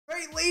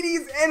Alright,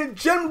 ladies and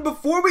gentlemen,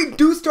 before we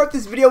do start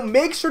this video,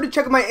 make sure to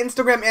check out my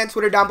Instagram and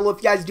Twitter down below. If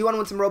you guys do want to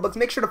win some Robux,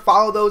 make sure to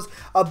follow those,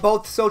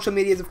 both social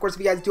medias, of course, if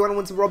you guys do want to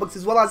win some Robux,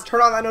 as well as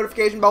turn on that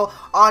notification bell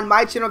on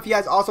my channel if you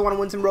guys also want to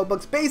win some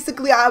Robux.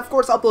 Basically, I, of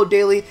course, upload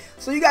daily,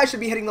 so you guys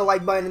should be hitting the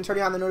like button and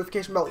turning on the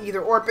notification bell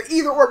either or. But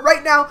either or,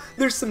 right now,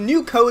 there's some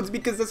new codes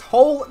because this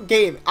whole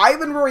game,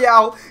 Island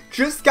Royale,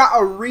 just got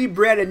a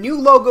rebrand, a new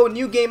logo,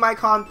 new game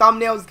icon,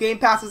 thumbnails, game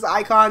passes,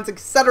 icons,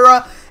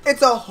 etc.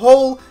 It's a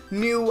whole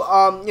new,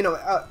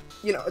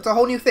 it's a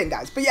whole new thing,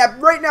 guys. But yeah,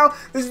 right now,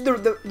 this is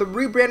the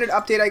rebranded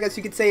update, I guess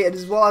you could say,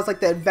 as well as like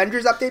the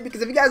Avengers update,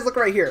 because if you guys look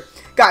right here,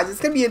 guys, it's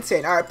going to be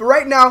insane. Alright, but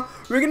right now,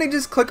 we're going to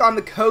just click on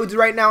the codes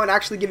right now and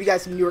actually give you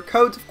guys some newer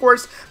codes, of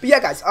course. But yeah,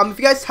 guys, if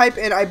you guys type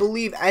in, I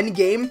believe,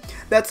 Endgame,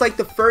 that's like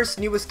the first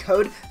newest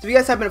code. So if you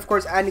guys type in, of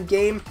course,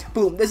 Endgame,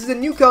 boom, this is a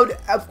new code.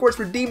 Of course,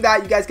 redeem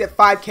that, you guys get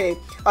 5K,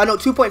 no,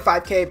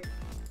 2.5K.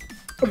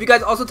 If you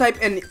guys also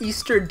type in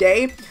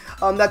EASTERDAY,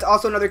 that's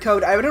also another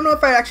code. I don't know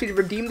if I actually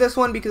redeemed this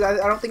one because I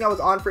don't think I was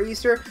on for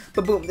Easter,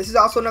 but boom, this is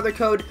also another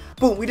code.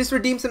 Boom, we just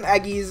redeemed some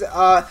eggies,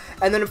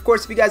 and then of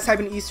course if you guys type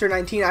in Easter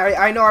 19,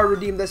 I know I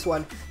redeemed this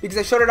one because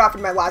I showed it off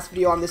in my last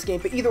video on this game,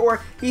 but either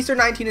or, Easter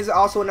 19 is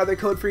also another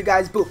code for you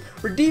guys. Boom,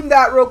 redeem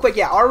that real quick.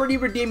 Yeah, already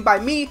redeemed by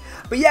me,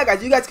 but yeah,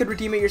 guys, you guys could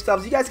redeem it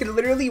yourselves. You guys could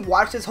literally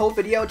watch this whole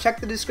video,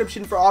 check the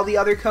description for all the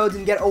other codes,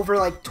 and get over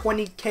like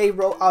 20k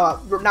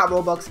not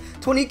Robux,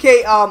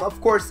 20k of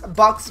course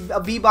bucks,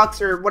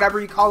 V-bucks, or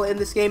whatever you call it in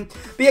this game.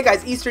 But yeah,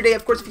 guys, Easterday,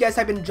 of course, if you guys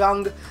type in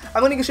Jung,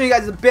 I'm going to show you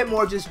guys a bit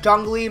more just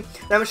Jungly, and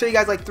I'm going to show you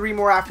guys like 3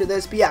 more after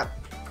this. But yeah,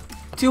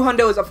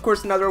 200 is of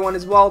course another one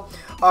as well.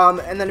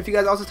 And then if you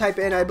guys also type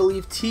in, I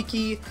believe,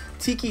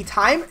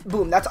 TIKITIME,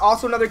 boom, that's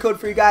also another code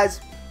for you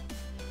guys.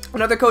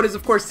 Another code is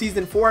of course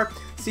season 4,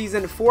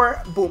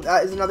 boom,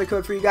 that is another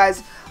code for you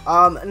guys.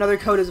 Another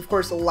code is of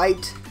course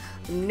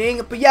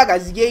Lightning. But yeah,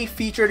 guys,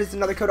 YAYFEATURED is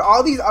another code.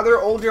 All these other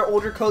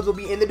older codes will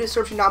be in the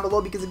description down below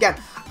because again,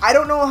 I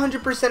don't know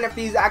 100% if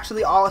these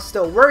actually all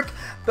still work.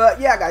 But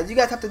yeah, guys, you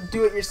guys have to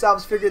do it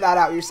yourselves, figure that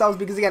out yourselves,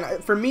 because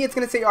again, for me it's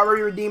gonna say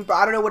already redeemed, but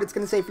I don't know what it's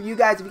gonna say for you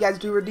guys if you guys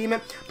do redeem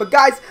it. But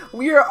guys,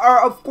 we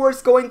are of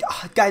course going to,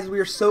 guys, we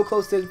are so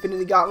close to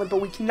Infinity Gauntlet,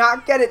 but we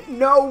cannot get it.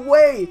 No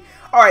way.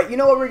 Alright, you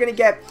know what we're going to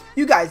get?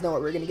 You guys know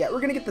what we're going to get. We're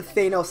going to get the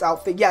Thanos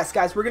outfit. Yes,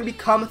 guys, we're going to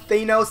become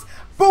Thanos.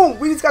 Boom!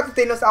 We just got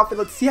the Thanos outfit.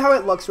 Let's see how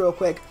it looks real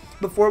quick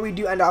before we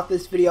do end off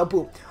this video.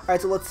 Boom.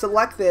 Alright, so let's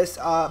select this.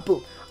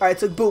 Boom. Alright,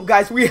 so boom,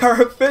 guys, we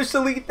are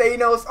officially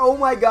Thanos. Oh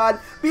my god.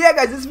 But yeah,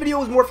 guys, this video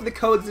was more for the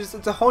codes.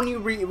 It's a whole new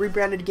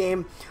rebranded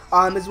game,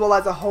 as well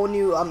as a whole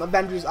new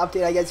Avengers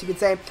update, I guess you could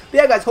say. But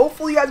yeah, guys,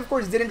 hopefully you guys, of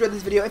course, did enjoy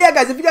this video. Yeah,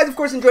 guys, if you guys, of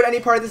course, enjoyed any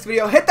part of this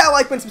video, hit that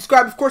like button,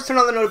 subscribe, of course, turn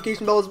on the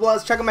notification bell, as well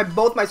as check out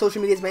both my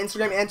social medias, my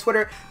Instagram and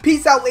Twitter.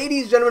 Peace out,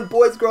 ladies, gentlemen,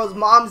 boys, girls,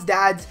 moms,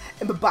 dads,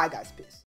 and bye-bye, guys. Peace.